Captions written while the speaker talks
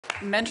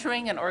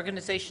mentoring and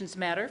organizations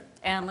matter,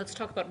 and let's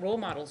talk about role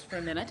models for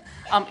a minute.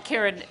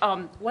 Karen,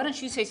 why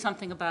don't you say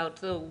something about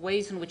the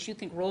ways in which you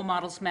think role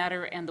models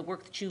matter and the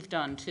work that you've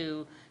done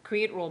to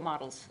create role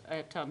models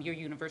at your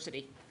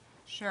university?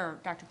 Sure,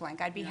 Dr. Blank,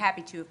 I'd be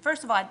happy to.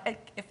 First of all,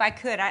 if I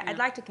could, I'd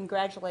like to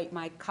congratulate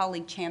my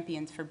colleague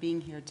champions for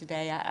being here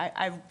today.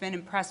 I've been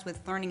impressed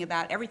with learning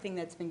about everything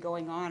that's been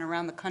going on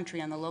around the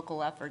country on the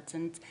local efforts,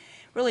 and it's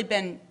really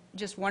been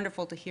just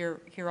wonderful to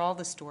hear all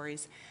the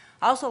stories.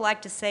 I also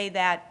like to say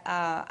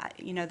that,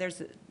 you know,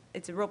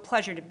 it's a real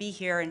pleasure to be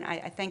here, and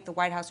I thank the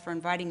White House for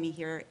inviting me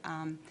here.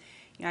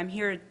 You know, I'm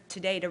here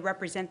today to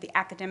represent the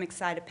academic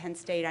side of Penn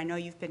State. I know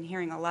you've been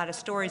hearing a lot of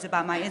stories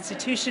about my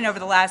institution over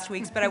the last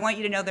weeks, but I want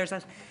you to know there's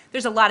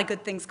a lot of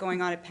good things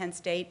going on at Penn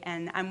State,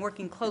 and I'm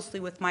working closely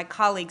with my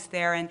colleagues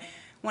there. And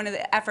one of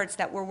the efforts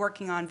that we're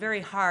working on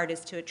very hard is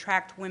to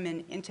attract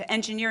women into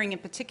engineering in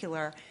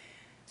particular.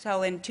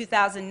 So in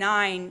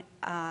 2009,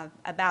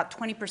 about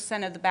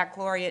 20% of the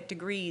baccalaureate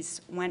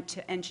degrees went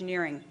to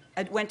engineering,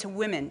 went to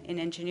women in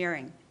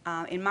engineering.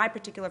 In my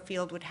particular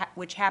field,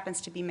 which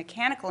happens to be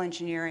mechanical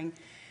engineering,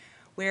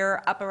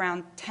 we're up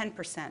around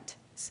 10%.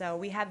 So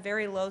we have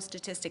very low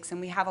statistics, and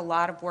we have a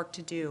lot of work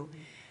to do.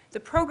 The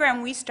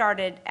program we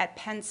started at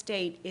Penn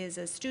State is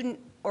a student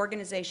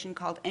organization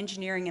called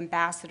Engineering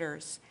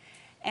Ambassadors.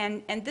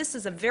 And this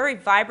is a very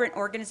vibrant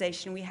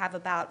organization. We have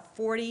about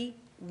 40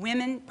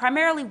 women,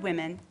 primarily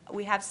women.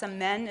 We have some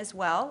men as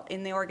well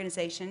in the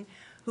organization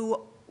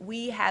who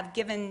we have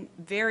given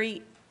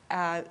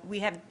we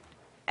have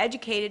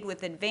educated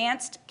with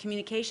advanced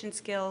communication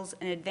skills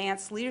and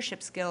advanced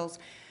leadership skills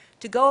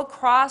to go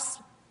across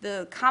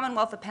the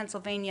Commonwealth of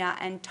Pennsylvania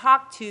and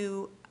talk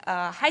to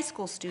high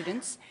school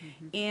students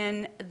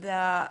in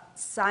the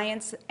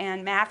science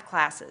and math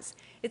classes.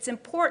 It's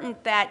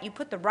important that you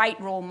put the right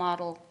role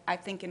model, I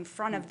think, in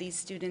front of these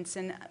students.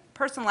 And a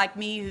person like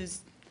me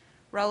who's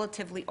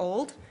relatively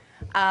old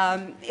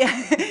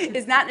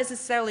is not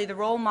necessarily the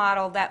role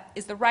model that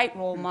is the right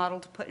role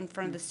model to put in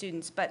front of the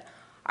students. But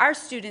our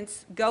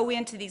students go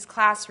into these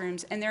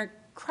classrooms and they're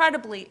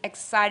incredibly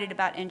excited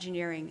about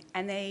engineering,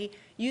 and they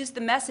use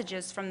the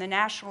messages from the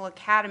National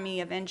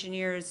Academy of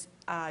Engineers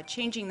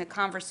Changing the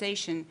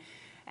Conversation,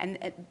 and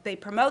they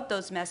promote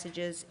those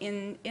messages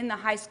in the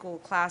high school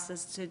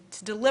classes to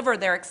deliver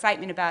their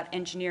excitement about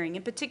engineering.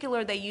 In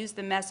particular, they use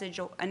the message,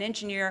 an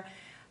engineer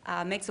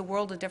makes a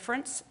world of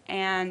difference,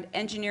 and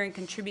engineering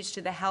contributes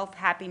to the health,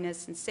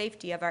 happiness, and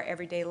safety of our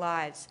everyday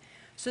lives.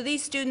 So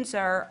these students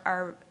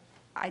are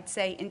I'd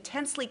say,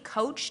 intensely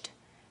coached,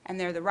 and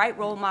they're the right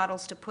role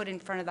models to put in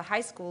front of the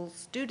high school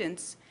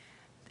students.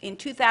 In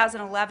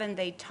 2011,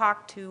 they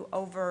talked to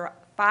over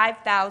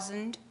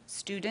 5,000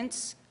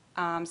 students,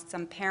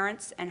 some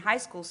parents and high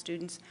school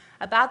students,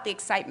 about the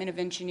excitement of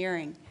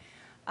engineering.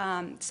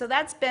 So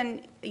that's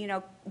been, you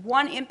know,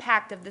 one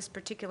impact of this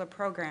particular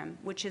program,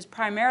 which has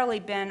primarily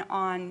been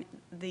on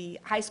the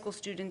high school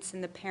students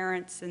and the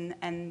parents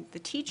and the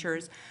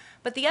teachers.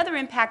 But the other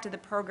impact of the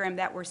program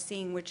that we're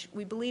seeing, which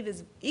we believe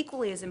is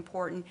equally as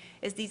important,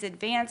 is these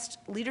advanced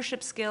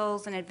leadership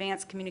skills and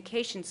advanced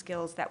communication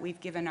skills that we've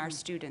given our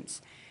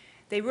students.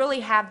 They really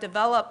have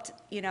developed,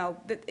 you know,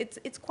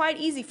 it's quite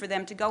easy for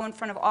them to go in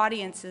front of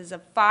audiences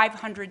of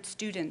 500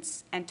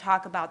 students and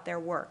talk about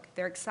their work.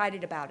 They're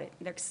excited about it.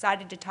 They're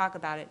excited to talk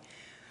about it.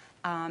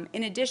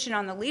 In addition,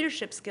 on the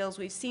leadership skills,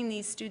 we've seen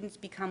these students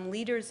become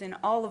leaders in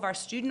all of our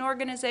student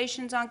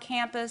organizations on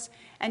campus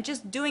and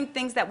just doing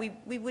things that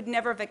we would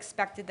never have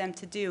expected them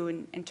to do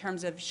in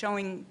terms of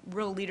showing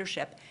real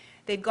leadership.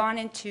 They've gone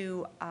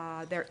into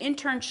their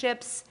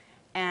internships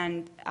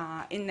and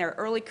in their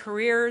early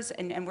careers,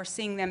 and we're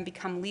seeing them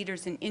become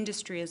leaders in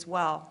industry as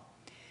well.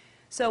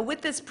 So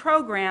with this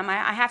program,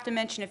 I have to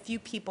mention a few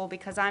people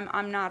because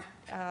I'm not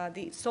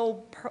the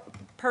sole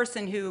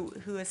person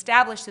who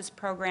established this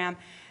program.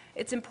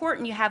 It's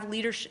important you have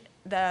leadership,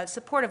 the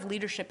support of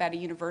leadership at a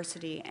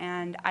university,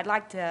 and I'd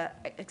like to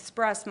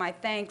express my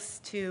thanks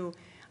to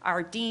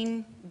our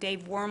Dean,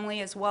 Dave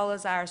Wormley, as well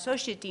as our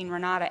Associate Dean,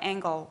 Renata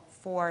Engel,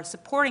 for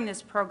supporting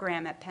this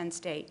program at Penn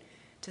State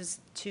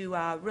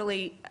to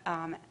really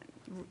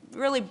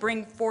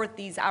bring forth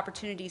these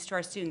opportunities to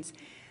our students.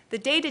 The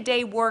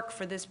day-to-day work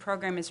for this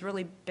program has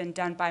really been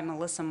done by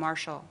Melissa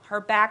Marshall. Her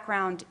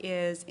background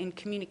is in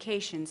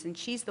communications, and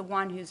she's the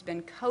one who's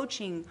been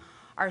coaching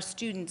our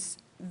students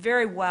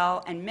very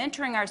well and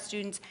mentoring our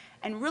students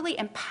and really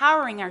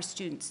empowering our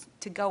students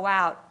to go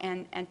out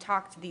and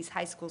talk to these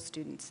high school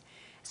students.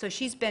 So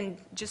she's been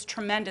just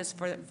tremendous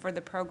for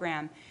the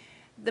program.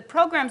 The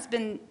program's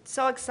been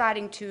so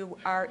exciting to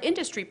our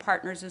industry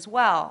partners as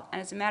well.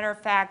 And as a matter of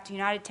fact,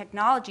 United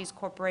Technologies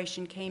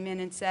Corporation came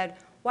in and said,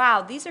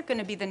 wow, these are going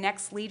to be the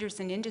next leaders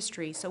in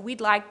industry, so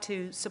we'd like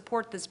to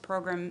support this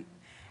program.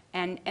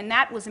 And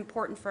that was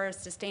important for our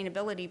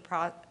sustainability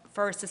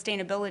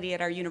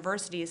at our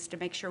university, is to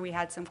make sure we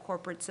had some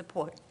corporate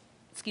support.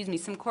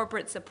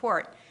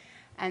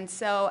 And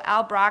so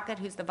Al Brockett,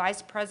 who's the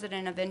Vice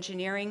President of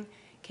Engineering,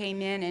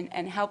 came in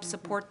and helped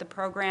support the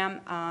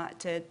program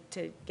to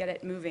get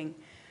it moving.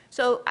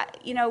 So,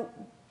 you know,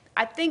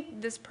 I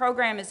think this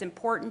program is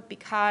important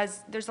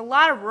because there's a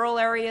lot of rural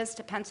areas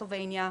to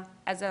Pennsylvania,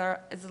 as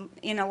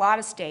in a lot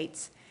of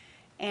states.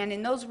 And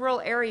in those rural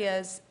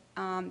areas,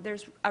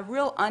 there's a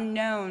real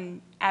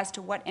unknown as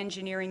to what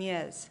engineering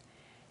is.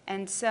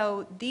 And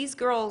so these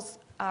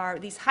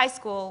high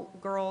school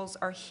girls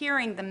are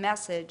hearing the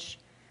message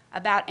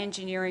about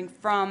engineering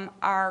from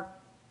our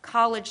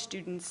college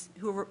students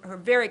who are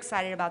very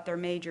excited about their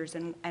majors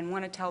and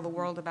want to tell the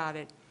world about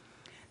it.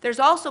 There's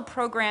also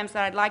programs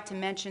that I'd like to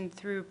mention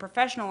through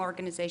professional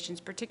organizations,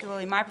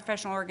 particularly my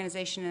professional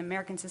organization, the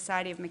American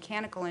Society of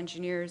Mechanical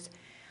Engineers.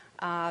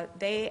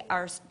 They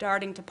are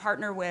starting to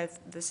partner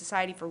with the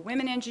Society for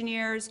Women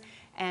Engineers,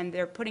 and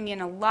they're putting in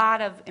a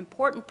lot of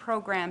important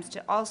programs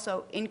to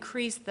also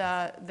increase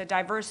the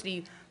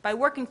diversity by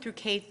working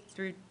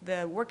through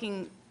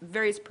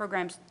various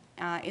programs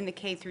in the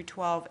K through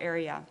 12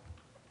 area.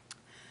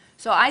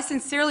 So I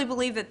sincerely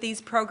believe that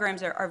these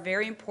programs are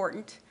very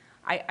important.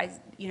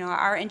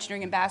 Our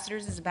Engineering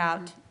Ambassadors is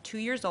about 2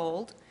 years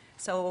old,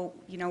 so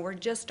we're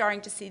just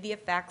starting to see the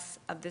effects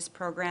of this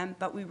program.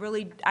 But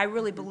I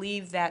really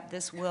believe that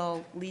this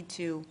will lead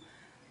to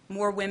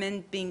more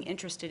women being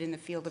interested in the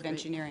field of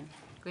engineering.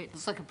 Great.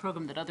 It's like a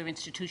program that other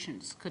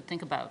institutions could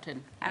think about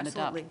and adopt.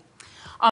 Absolutely.